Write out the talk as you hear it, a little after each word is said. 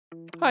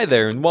Hi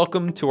there and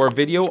welcome to our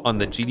video on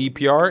the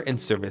GDPR and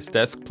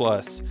ServiceDesk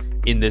Plus.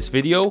 In this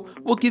video,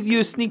 we'll give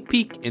you a sneak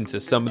peek into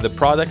some of the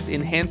product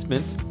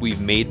enhancements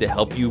we've made to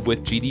help you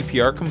with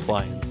GDPR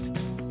compliance.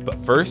 But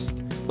first,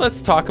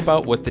 let's talk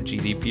about what the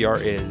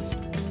GDPR is.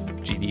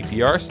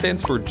 GDPR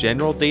stands for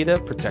General Data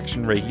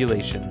Protection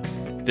Regulation.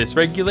 This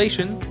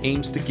regulation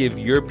aims to give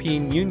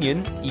European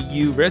Union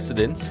 (EU)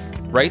 residents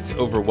rights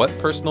over what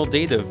personal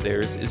data of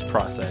theirs is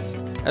processed,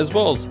 as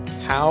well as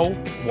how,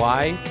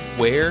 why,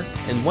 where,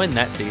 and when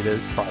that data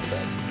is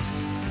processed.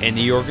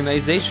 Any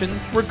organization,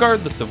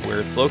 regardless of where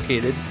it's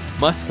located,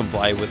 must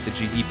comply with the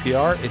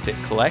GDPR if it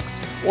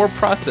collects or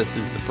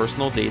processes the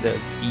personal data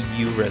of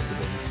EU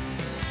residents.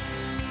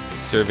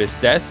 Service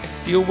desks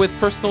deal with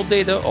personal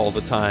data all the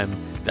time.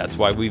 That's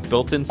why we've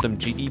built in some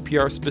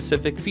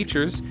GDPR-specific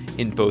features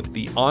in both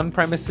the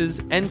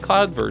on-premises and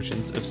cloud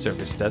versions of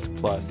ServiceDesk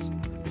Plus.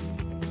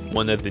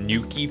 One of the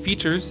new key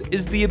features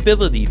is the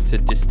ability to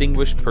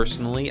distinguish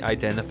personally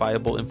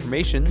identifiable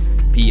information,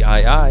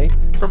 PII,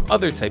 from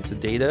other types of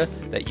data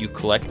that you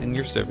collect in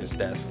your service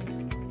desk.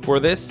 For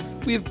this,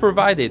 we have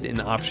provided an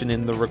option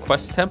in the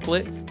request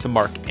template to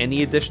mark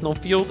any additional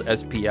field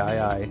as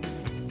PII.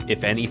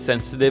 If any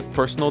sensitive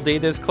personal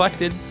data is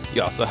collected,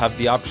 you also have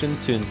the option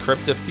to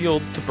encrypt a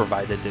field to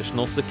provide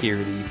additional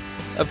security.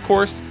 Of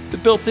course, the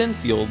built-in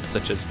fields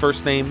such as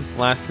first name,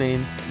 last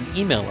name, and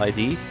email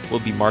ID will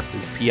be marked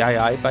as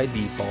PII by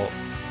default.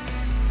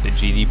 The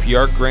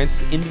GDPR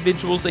grants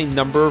individuals a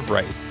number of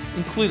rights,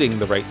 including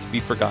the right to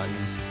be forgotten.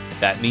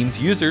 That means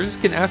users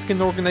can ask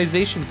an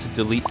organization to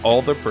delete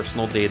all their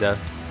personal data,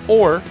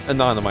 or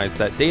anonymize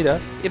that data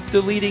if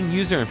deleting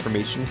user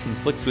information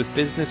conflicts with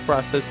business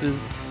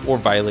processes or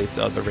violates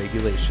other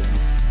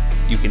regulations.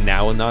 You can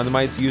now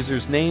anonymize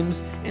users'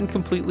 names and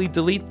completely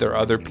delete their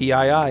other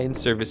PII in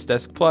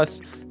ServiceDesk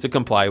Plus to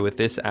comply with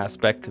this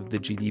aspect of the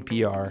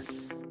GDPR.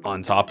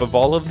 On top of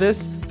all of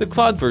this, the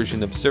cloud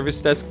version of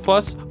ServiceDesk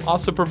Plus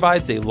also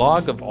provides a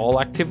log of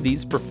all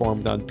activities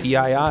performed on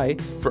PII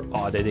for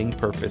auditing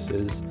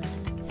purposes.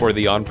 For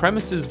the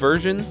on-premises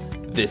version,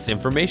 this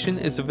information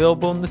is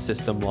available in the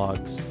system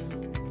logs.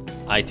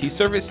 IT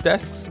service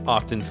desks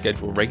often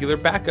schedule regular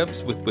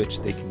backups with which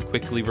they can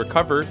quickly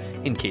recover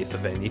in case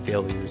of any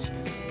failures.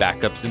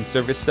 Backups in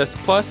ServiceDesk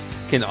Plus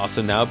can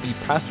also now be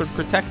password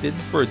protected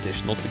for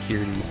additional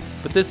security,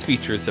 but this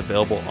feature is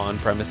available on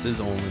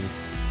premises only.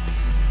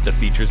 The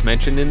features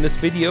mentioned in this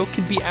video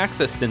can be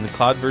accessed in the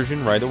cloud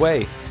version right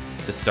away.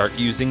 To start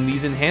using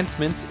these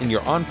enhancements in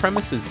your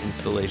on-premises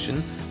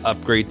installation,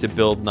 upgrade to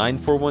build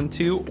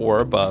 9412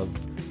 or above.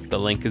 The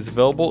link is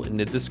available in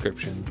the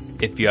description.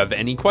 If you have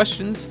any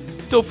questions,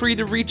 feel free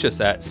to reach us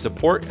at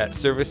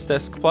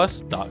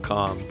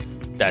support@servicedeskplus.com.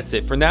 That's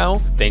it for now.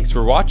 Thanks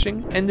for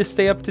watching, and to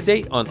stay up to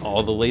date on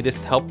all the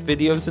latest help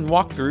videos and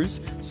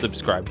walkthroughs,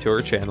 subscribe to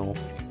our channel.